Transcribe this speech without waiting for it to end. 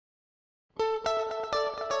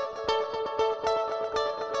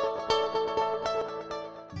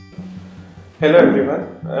Hello everyone,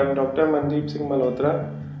 I am Dr. Mandeep Singh Malhotra.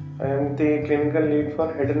 I am the clinical lead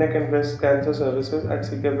for head and neck and breast cancer services at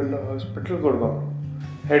CK Birla Hospital, Gurgaon.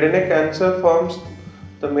 Head and neck cancer forms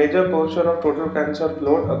the major portion of total cancer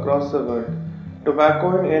load across the world.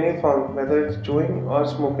 Tobacco in any form, whether it's chewing or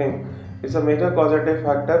smoking, is a major causative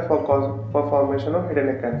factor for formation of head and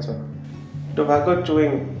neck cancer. Tobacco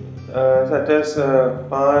chewing, such as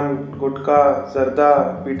pan, gutka,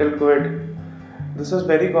 zarda, betel quid. This is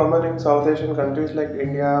very common in South Asian countries like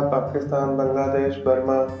India, Pakistan, Bangladesh,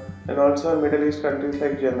 Burma, and also in Middle East countries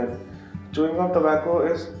like Yemen. Chewing of tobacco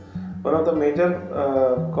is one of the major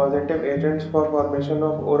causative agents for formation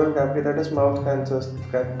of oral cavity, that is mouth cancers,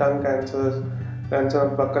 tongue cancers, cancer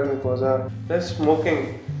of buccal mucosa. There's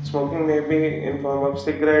smoking. Smoking may be in form of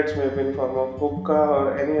cigarettes, may be in form of hookah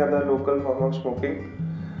or any other local form of smoking.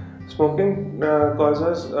 Smoking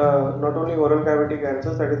causes not only oral cavity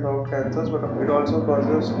cancers, that is mouth cancers, but it also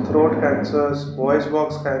causes throat cancers, voice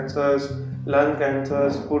box cancers, lung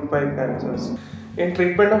cancers, food pipe cancers. In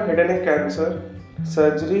treatment of head and neck cancer,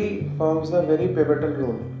 surgery forms a very pivotal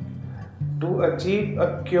role. To achieve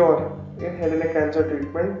a cure in head and neck cancer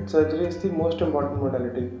treatment, surgery is the most important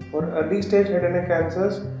modality. For early stage head and neck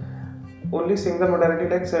cancers, only single modality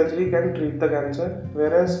like surgery can treat the cancer,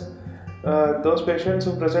 whereas those patients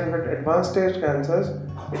who present with advanced stage cancers,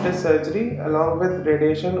 it is surgery along with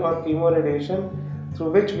radiation or chemoradiation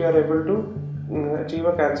through which we are able to achieve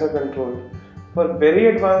a cancer control. For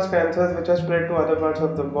very advanced cancers which are spread to other parts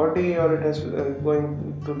of the body, or it is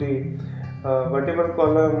going to the vertebral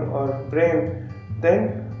column or brain,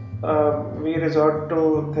 then we resort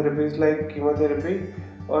to therapies like chemotherapy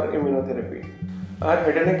or immunotherapy. Our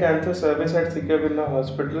head and neck cancer service at CK Birla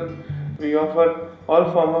Hospital, we offer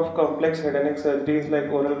all form of complex head and neck surgeries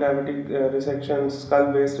like oral cavity resections,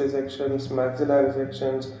 skull-based resections, maxillar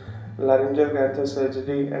resections, laryngeal cancer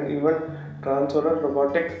surgery, and even transoral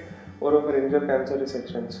robotic oropharyngeal cancer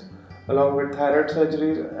resections, along with thyroid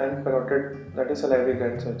surgeries and parotid, that is salivary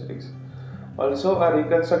gland surgeries. Also, our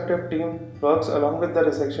reconstructive team works along with the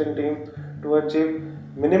resection team to achieve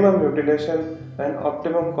minimum mutilation and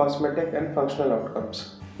optimum cosmetic and functional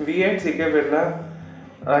outcomes. We at CK Birla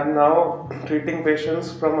are now treating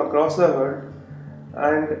patients from across the world,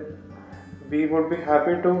 and we would be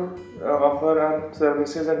happy to offer our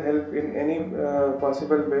services and help in any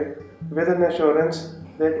possible way, with an assurance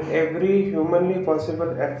that every humanly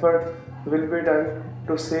possible effort will be done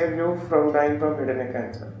to save you from dying from head and neck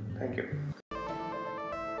cancer. Thank you.